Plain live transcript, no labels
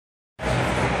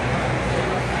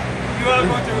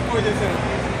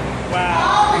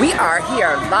Wow. We are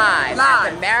here live at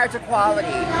the Marriage Equality,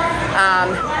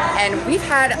 and we've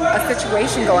had a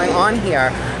situation going on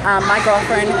here. My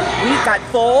girlfriend, we got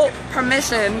full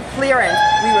permission, clearance.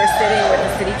 We were sitting with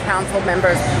the city council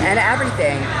members and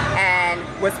everything, and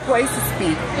was poised to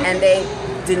speak, and they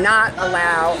did not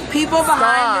allow people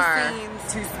behind the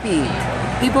scenes to speak.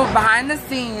 People behind the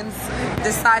scenes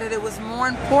decided it was more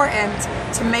important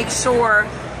to make sure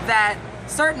that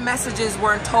certain messages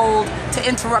weren't told to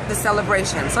interrupt the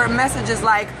celebration. Certain messages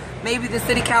like maybe the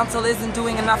city council isn't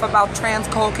doing enough about trans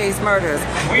cold case murders.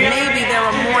 Maybe there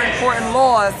are more important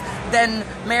laws than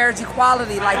marriage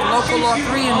equality, like Local Law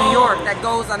 3 in New York that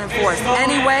goes unenforced.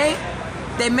 Anyway,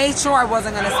 they made sure I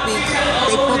wasn't going to speak.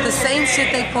 They pulled the same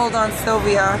shit they pulled on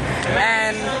Sylvia,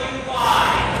 and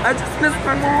I just miss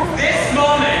my mom.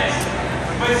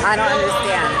 I don't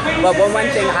understand. But one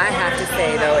thing I have to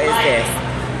say though is this.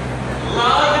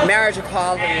 Marriage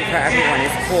equality for everyone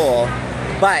is cool,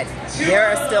 but there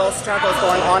are still struggles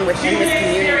going on within this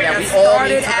community that we all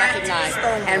need to recognize.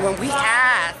 And when we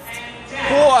asked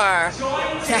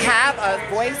to have a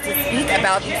voice to speak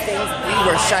about these things, we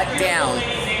were shut down.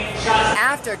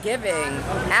 After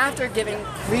giving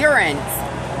clearance,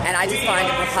 and I just find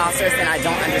it preposterous, and I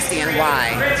don't understand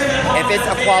why. If it's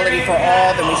equality for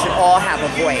all, then we should all have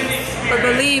a voice. But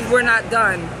believe we're not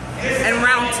done. And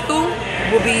round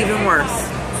 2 will be even worse.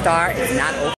 STARR is not over.